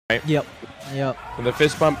Yep. Yep. And the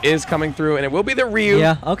fist bump is coming through, and it will be the Ryu.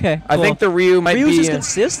 Yeah. Okay. Cool. I think the Ryu might be. Ryu's just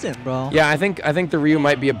consistent, bro. Yeah, I think the Ryu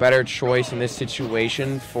might be a better choice in this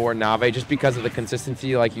situation for Nave, just because of the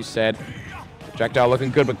consistency, like you said. Projectile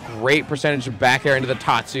looking good, but great percentage of back air into the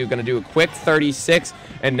Tatsu. Going to do a quick 36,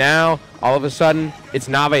 and now all of a sudden it's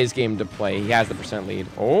Nave's game to play. He has the % lead.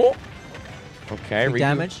 Oh. Okay. Big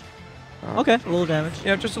damage. Okay, a little damage.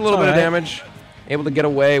 Yeah, just a little bit of damage. Able to get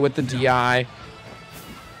away with the DI.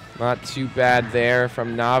 Not too bad there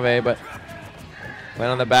from Nave, but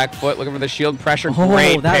land on the back foot, looking for the shield pressure.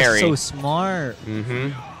 Great parry. That's so smart.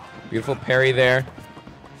 Beautiful parry there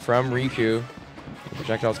from Riku. The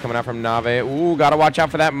projectile's coming out from Nave. Ooh, gotta watch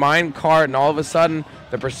out for that mine cart, and all of a sudden,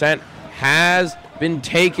 the % has been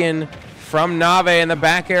taken from Nave in the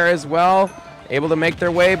back air as well. Able to make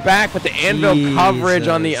their way back, but the anvil coverage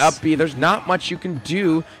on the up B, there's not much you can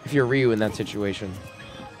do if you're Ryu in that situation.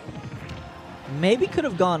 Maybe could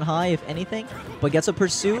have gone high, if anything, but gets a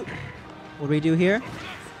pursuit. What do we do here?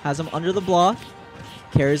 Has him under the block,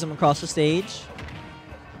 carries him across the stage,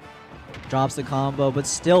 drops the combo, but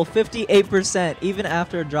still 58%, even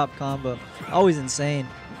after a drop combo. Always insane.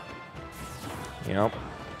 Yep.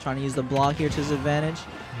 Trying to use the block here to his advantage,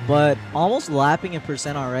 but almost lapping a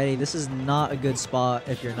 % already. This is not a good spot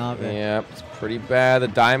if you're Nave. Yep, it's pretty bad. The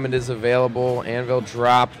diamond is available. Anvil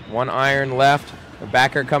dropped. 1 iron left. The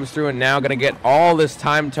backer comes through and now going to get all this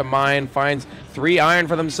time to mine. Finds 3 iron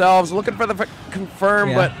for themselves. Looking for the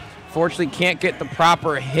confirm, but fortunately can't get the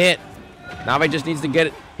proper hit. Nave just needs to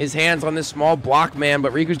get his hands on this small block man,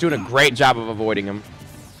 but Riku's doing a great job of avoiding him.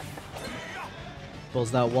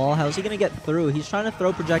 Pulls that wall. How's he going to get through? He's trying to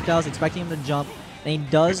throw projectiles, expecting him to jump, and he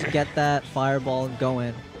does get that fireball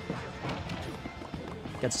going.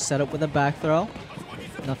 Gets set up with a back throw.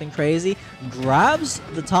 Nothing crazy. Grabs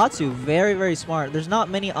the Tatsu. Very, very smart. There's not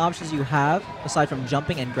many options you have aside from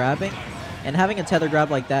jumping and grabbing. And having a tether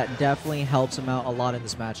grab like that definitely helps him out a lot in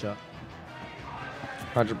this matchup.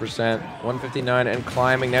 100%. 159 and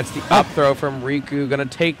climbing. That's the up throw from Riku. Going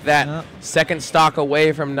to take that second stock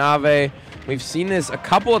away from Nave. We've seen this a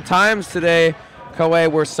couple of times today,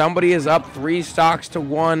 Koei, where somebody is up 3 stocks to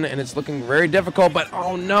 1, and it's looking very difficult. But,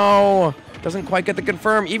 oh, no. Doesn't quite get the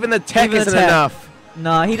confirm. Even the tech isn't enough.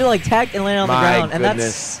 Nah, he did like tech and landed on the ground, and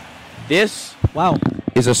that's this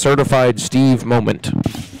is a certified Steve moment.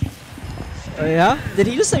 Yeah? Did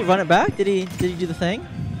he just say run it back? Did he do the thing?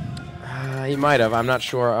 He might have. I'm not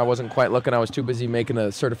sure. I wasn't quite looking. I was too busy making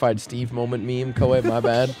a certified Steve moment meme. Koei, my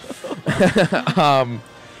bad.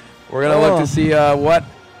 We're gonna look to see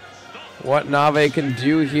what Nave can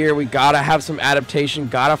do here. We gotta have some adaptation.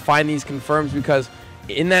 Gotta find these confirms, because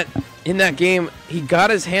in that game he got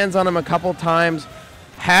his hands on him a couple times.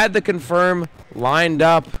 Had the confirm lined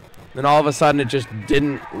up, then all of a sudden it just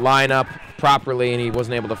didn't line up properly, and he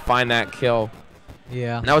wasn't able to find that kill.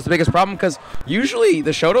 Yeah. And that was the biggest problem, because usually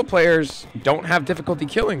the Shoto players don't have difficulty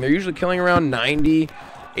killing. They're usually killing around 90,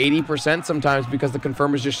 80% sometimes, because the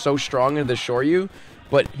confirm is just so strong into the Shoryu,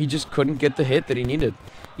 but he just couldn't get the hit that he needed.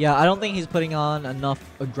 Yeah, I don't think he's putting on enough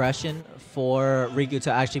aggression for Riku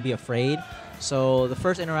to actually be afraid. So the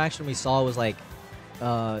first interaction we saw was like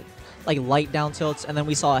light down tilts, and then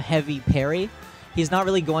we saw a heavy parry. He's not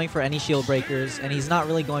really going for any shield breakers, and he's not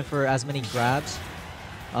really going for as many grabs.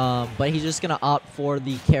 But he's just going to opt for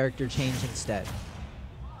the character change instead.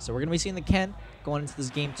 So we're going to be seeing the Ken going into this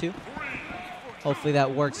game too. Hopefully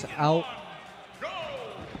that works out.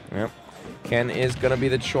 Yep. Ken is going to be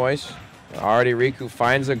the choice. Already Riku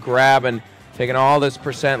finds a grab and taking all this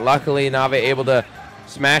 %. Luckily, Nave able to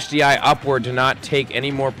smash DI upward to not take any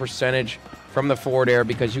more percentage from the forward air,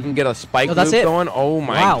 because you can get a spike loop going. Oh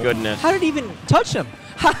my goodness. How did he even touch him?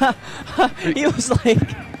 He was like,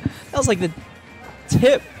 that was like the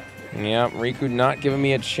tip. Yeah, Riku not giving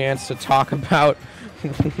me a chance to talk about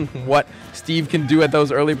what Steve can do at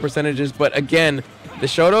those early percentages. But again, the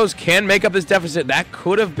Shotos can make up this deficit. That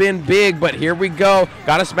could have been big, but here we go.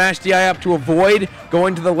 Got to smash DI up to avoid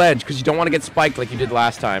going to the ledge, because you don't want to get spiked like you did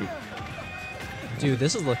last time. Dude,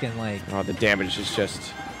 this is looking like... Oh, the damage is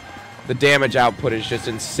just... The damage output is just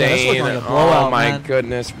insane. Yeah, like a blowout, oh my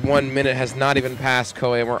goodness. 1 minute has not even passed,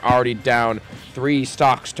 Koei, and we're already down 3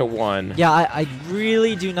 stocks to 1. Yeah, I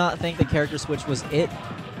really do not think the character switch was it.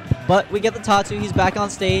 But we get the Tatsu. He's back on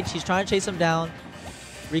stage. He's trying to chase him down.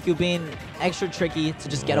 Riku being extra tricky to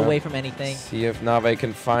just get away from anything. See if Nave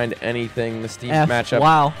can find anything. The Steve matchup.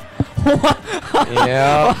 Wow.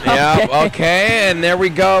 Yeah, okay, and there we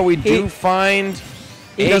go. We do find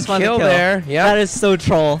a kill there. Yeah, that is so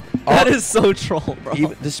troll. That is so troll,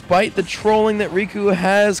 bro. Despite the trolling that Riku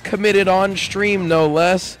has committed on stream, no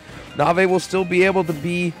less, Nave will still be able to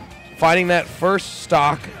be finding that first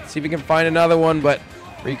stock. See if he can find another one, but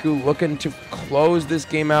Riku looking to close this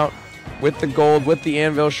game out with the gold, with the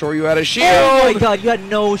anvil. Shoryu had a shield. Oh my god, you had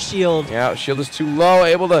no shield. Yeah, shield is too low.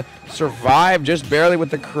 Able to survive just barely with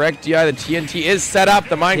the correct DI. The TNT is set up.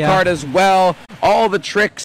 The minecart as well. All the tricks